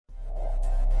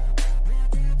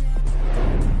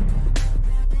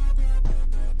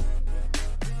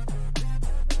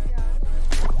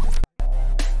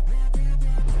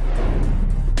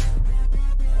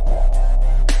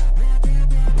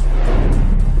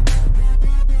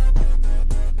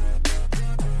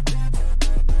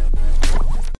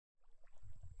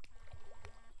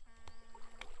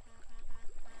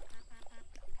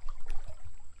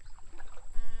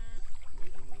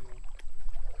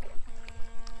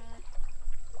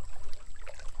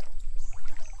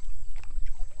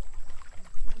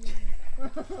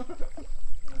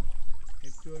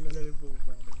Itu lalu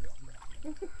buka.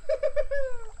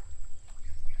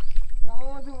 Nggak mau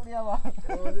masuk dia bang.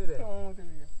 Oh itu deh. Nggak mau masuk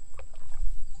dia.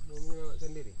 Mau minum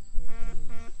sendiri.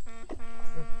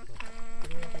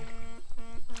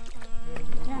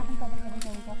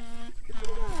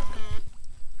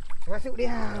 Masuk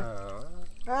dia.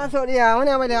 Masuk dia.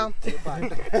 Mana apa dia?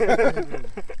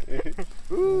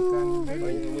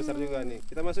 Banyak besar juga nih.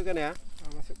 Kita masukkan ya.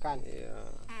 Masukkan. Iya.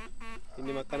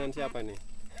 Ini makanan siapa nih?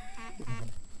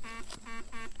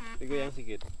 Digoyang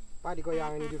sedikit. Pak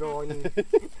digoyang ini di roh ini.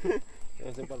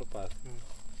 Jangan sempat lepas.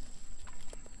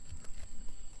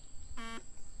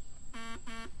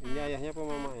 Ini ayahnya apa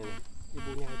mamanya ini?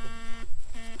 Ibunya itu.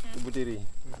 Ibu tiri.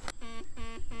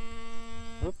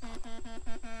 Hup.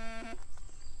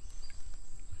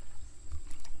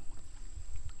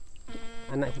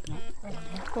 Anak kita.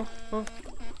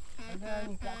 Ada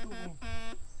ini pelaku nih.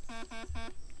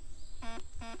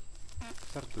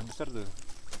 Besar tuh.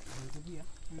 Itu dia.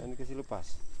 Jangan dikasih lepas.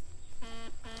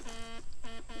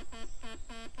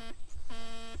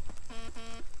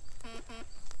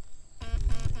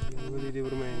 Boleh dia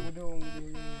bermain. Bodong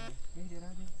dia. Dia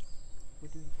ada.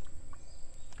 Betul.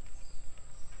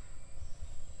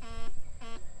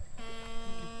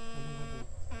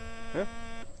 Hah?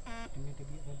 Ini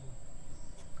dia bodong.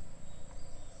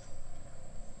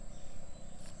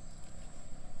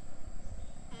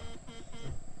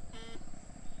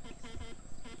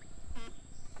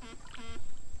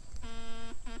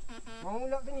 Mau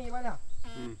ulok sini mana?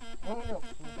 Mau ulok.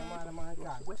 Kita malam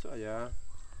aja. Masuk aja.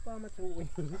 Apa masuk ini?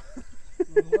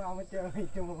 Gua macam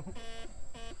itu.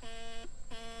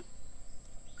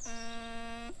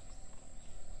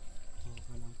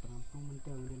 Kalau terampung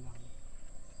mentang dia lah.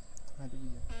 Ada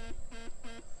dia.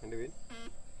 Ada Win?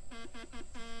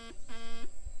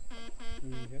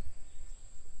 Iya.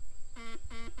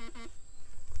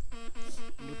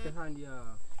 Bertahan dia.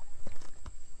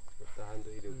 Bertahan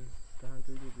untuk hidup. Tahan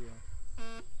tu dia.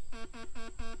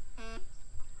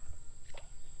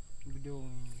 Bedong.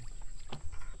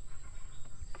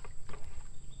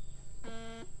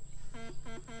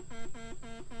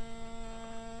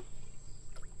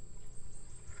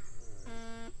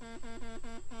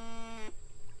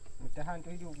 Bertahan tu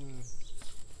hidup ni.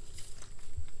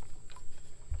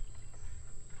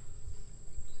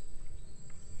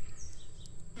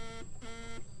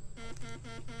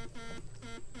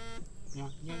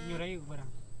 Nyurai ke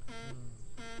barang.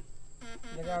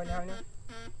 Jaga ni.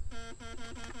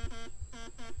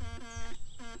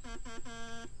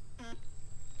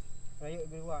 Rayuk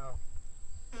beruak.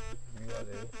 Beruak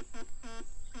tadi.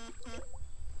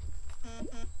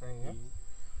 Ya.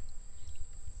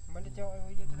 Mana cakap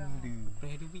dia terang.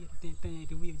 Ray dia biar tanya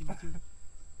dia biar macam.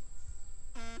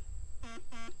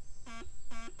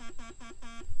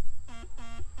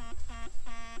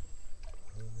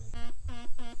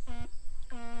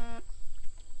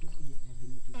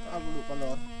 Aku lupa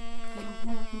lor.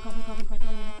 Buka.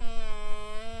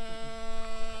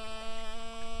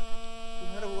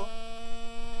 Ada buku.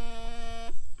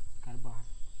 Karbah.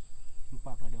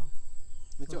 Empat pada.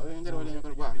 Macam yang jadi walinya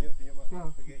kerbah.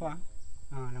 Empat.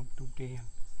 Lampu putih yang.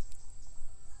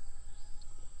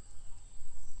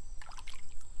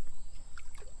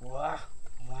 Wah,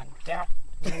 mantap.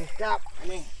 Mantap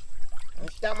ni.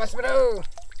 Mantap Mas Bro.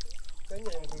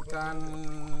 Ikan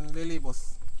lele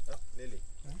bos. Lele.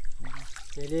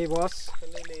 Lele bos.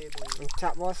 Lele tu.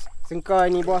 Mantap bos. Sengkai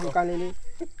ni bos bukan lele.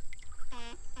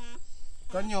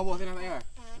 Ikannya bos saya nak tanya.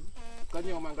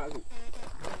 Ikannya mak kat tu.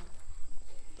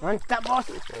 Mantap bos.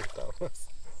 Mantap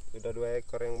bos. Sudah 2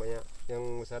 ekor yang banyak, yang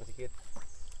besar sikit.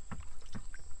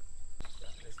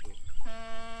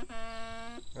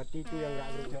 Berarti itu yang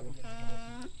enggak lucu.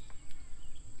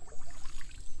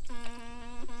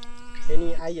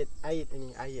 Ini ayat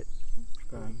ini ayat.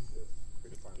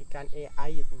 Ikan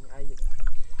ayat ini ayat.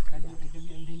 Kan dia biar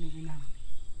dia ni binang.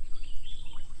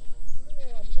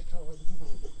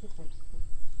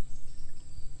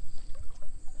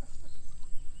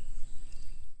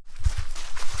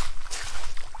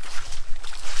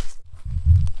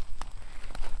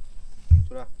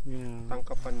 Sudah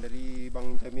tangkapan dari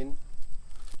Bang Jamin.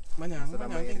 Banyak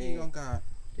ini angkat.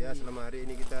 Ya, selama hari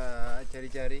ini kita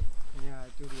cari-cari. Ya,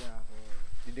 itu dia.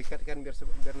 Didekatkan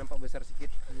biar nampak besar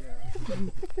sedikit. Iya.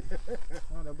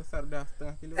 Dah besar dah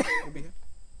setengah kilo lebih ya.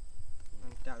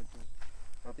 Mantap itu.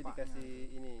 Nanti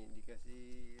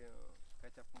dikasih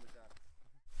kacap pembesar.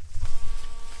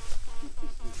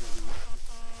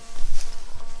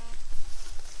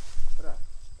 Sudah.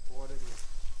 Oh, ada dia.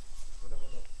 Ada.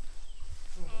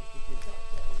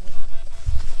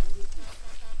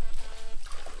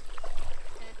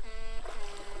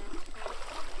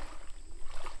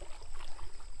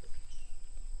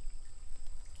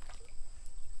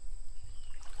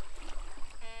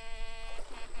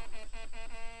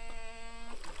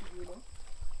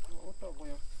 Tok ko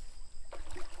yun.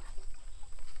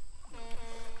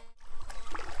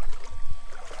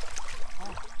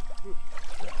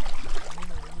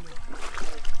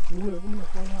 Gumula.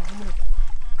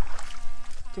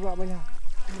 Coba banyak.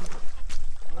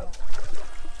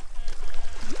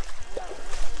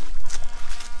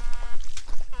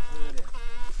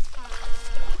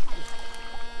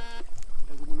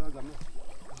 Kita gumula agam ni.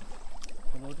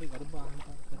 Kalau dia ada bahan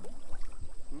tak.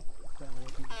 Tak ada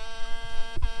lagi.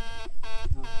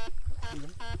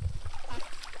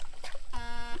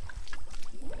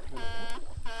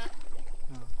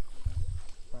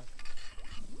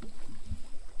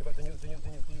 Cepat tunjuk.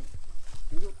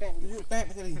 Tunjuk tek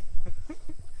sekali.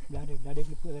 Dah ada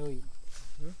keliput tahu.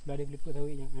 Dah ada keliput tahu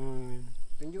nya.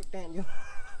 Tunjuk tek je.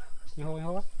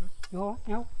 Nyawa.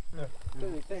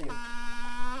 Tek.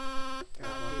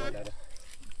 Dah.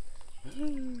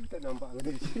 Tak nampak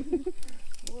lagi.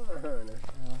 Mana?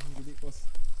 Jadi bos.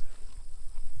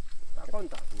 Tak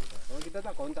kontak kita. Kalau kita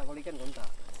tak kontak, kalau ikan kontak.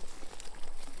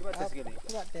 Coba tes sekali.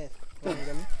 Coba tes.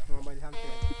 Macam ni. Mabal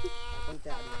hampir.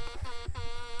 Koncak dia.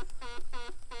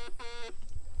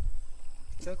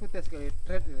 Dah aku tes sekali.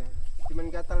 Thread dia. Cuman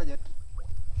gatal aja.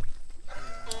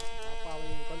 Apa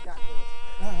ni koncak tu?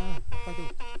 Apa tu?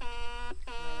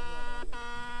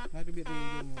 Nah, itu biar dia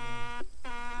ujung.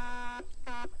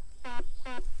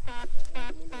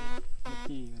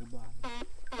 Kecil ada bahan.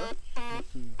 Hah?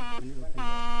 Kecil.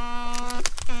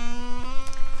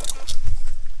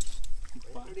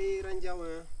 Di ranjau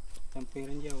ah. Sampai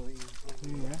ranjau ini.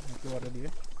 Ini ya, keluar tadi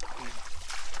ya.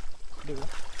 Ada ke?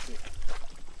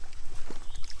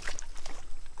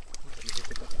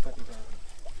 Cepat-cepat kita.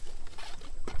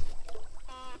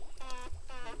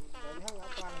 Dari hang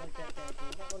apa koncak tu?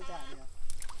 Tak koncak dia.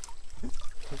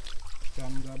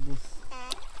 Jam gabus.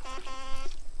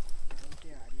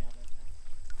 Koncak dia macam.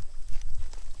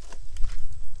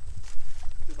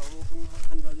 Itu bang pun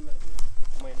handal juga tu.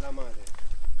 Main lama tu.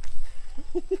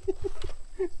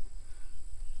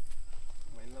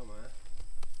 Main lama.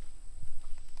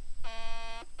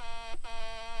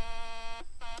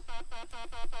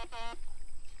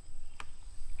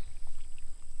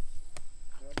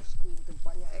 Bosku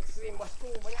tempatnya ekstrim bosku,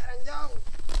 banyak ranjau.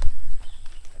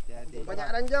 Hati-hati. Banyak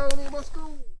ranjau ni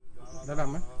bosku.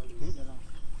 Dalam eh? Dalam.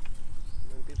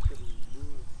 Nanti terhibu.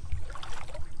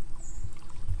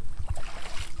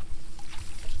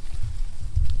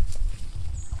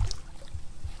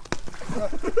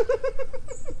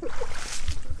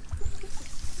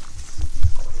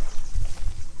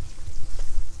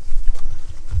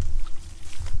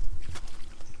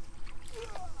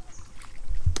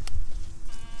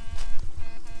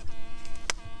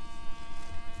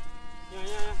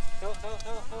 Ya. Tahu.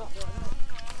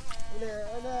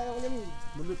 Ada yang macam ni.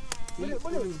 Belut. Boleh.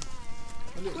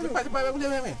 Cepat aku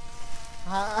jangan main.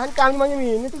 Hankang macam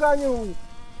ni. Ni tu ganyu.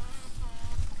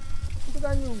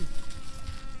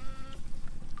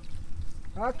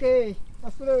 Okey,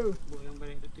 pas dulu. Buat yang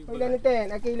balik tu. Ulan ni ten,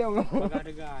 okey long. Bagah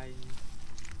degai.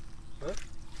 Hah?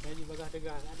 Jadi bagah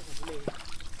degai ada tak boleh.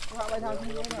 Buat baik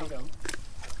sini dah.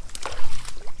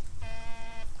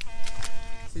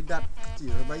 Sidat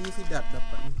kecil, bayi sidat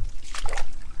dapat ni.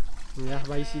 Ya,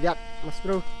 bayi sidat, Mas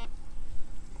Bro.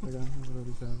 Pegang kalau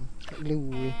bisa.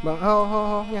 Glue. Bang,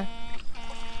 ho ya.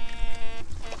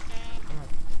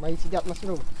 Bayi sidat Mas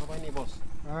Bro. Apa ini bos?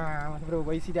 Mas Bro,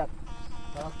 bayi sidat.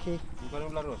 Okey. Bukan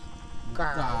ular ros.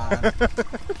 Bukan.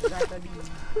 Dah tadi.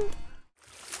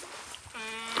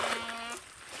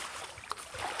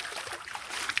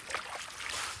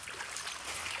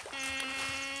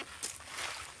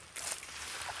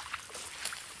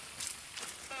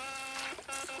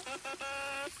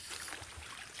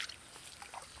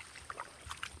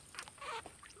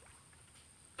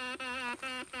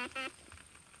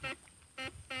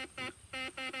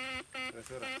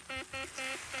 Surat.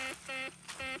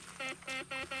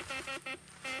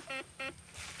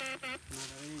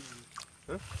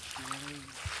 Hah?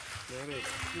 Merit.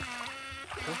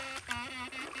 Hah?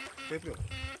 Betul.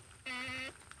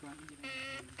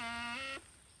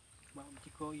 Bang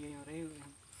ciko yang reu.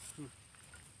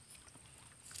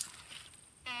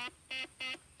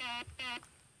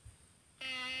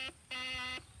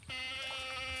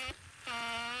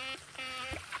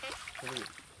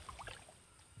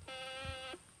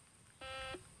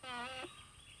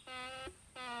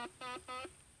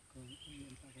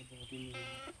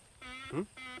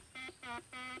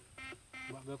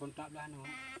 Buat gak kontak belah no.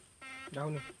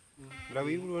 Daun ni.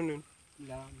 Belawi dulu ni.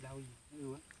 Belawi.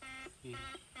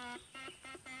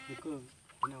 Buka.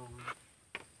 No.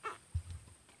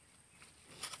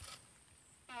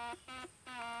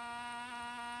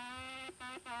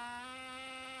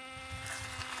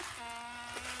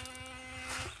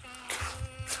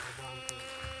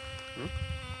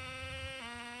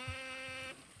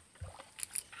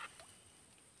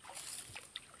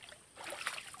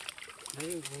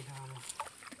 Đấy vậy nào mà.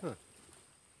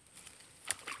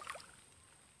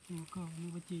 Ini kau ni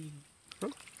beci.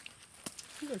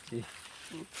 Beci.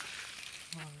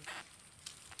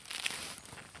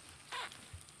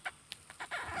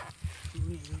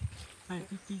 Ini. Hai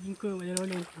cici jingka macam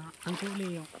loleh. Angkat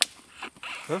loleh.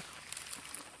 Hah?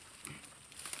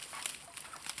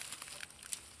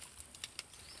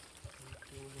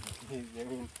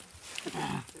 Jamin.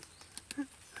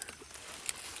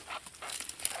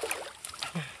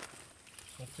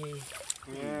 Beci.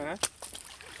 Ya.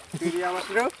 Itu dia Mas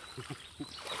Bro.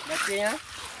 Bacinya.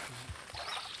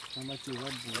 Sama beci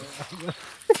babu.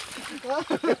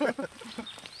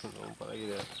 Lompat lagi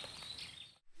dah.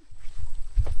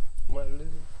 Malu.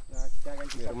 Nah, kita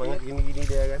ganti Biar semangat gini-gini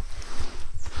dia kan.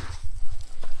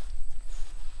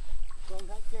 Kong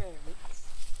kakek.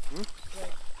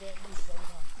 Kakek ni kong.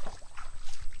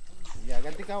 Ya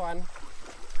ganti kawan.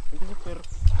 Ganti supir.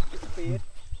 Speed.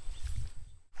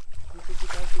 Itu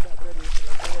kita tidak berani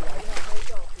selagi lain.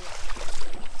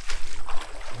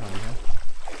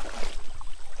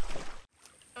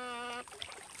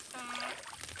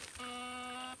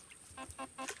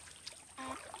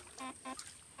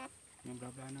 Yang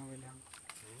berapa anak welang.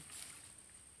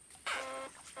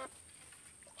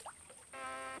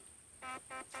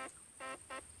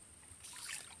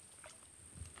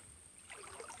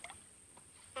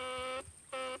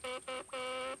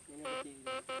 Ini beci.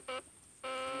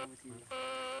 Ini beci.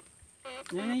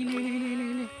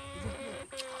 Ini.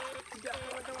 Tidak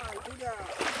teman-teman, tidak.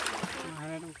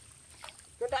 Mana tu?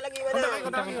 Kontak lagi mana?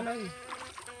 Kontak lagi.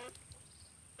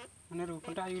 Mana tu?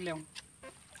 Kontak you lem.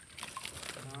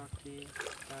 Okey,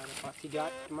 kita dapat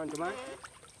sidat teman-teman.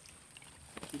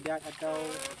 Sidat atau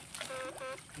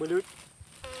belut.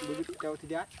 Belut atau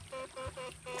sidat.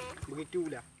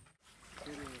 Begitulah.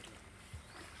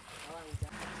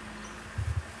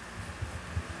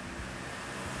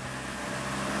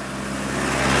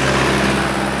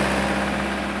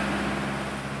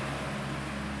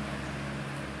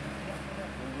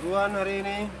 Pemburuan hari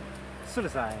ini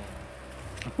selesai.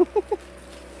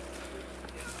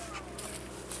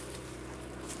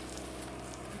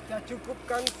 Kita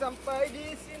cukupkan sampai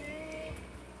di sini.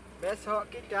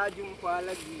 Besok kita jumpa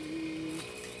lagi.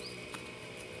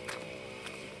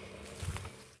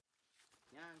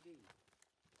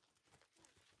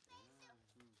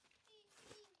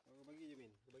 Aku bagi je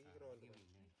Min. Aku bagi keron.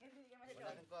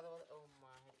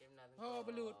 Oh,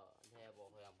 belut.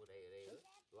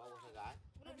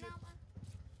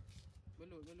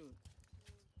 Belut.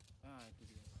 Ah, itu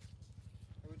dia.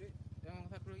 Apa dia? Yang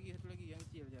satu lagi yang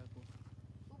kecil je aku.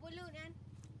 Belut kan?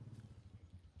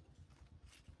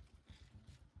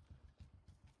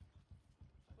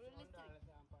 Belut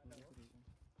listrik.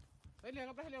 Hello,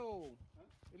 apa hello?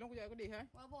 Ilong ko aku deh, ha?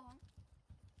 Wabah.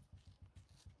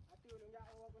 Atu nung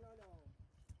jauh aku nak dong.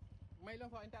 Mai ilong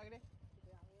kau entak ke deh?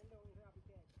 Yang ngendong saya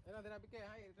fikir. Ilong tak nak fikir,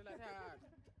 hai, itulah sihat.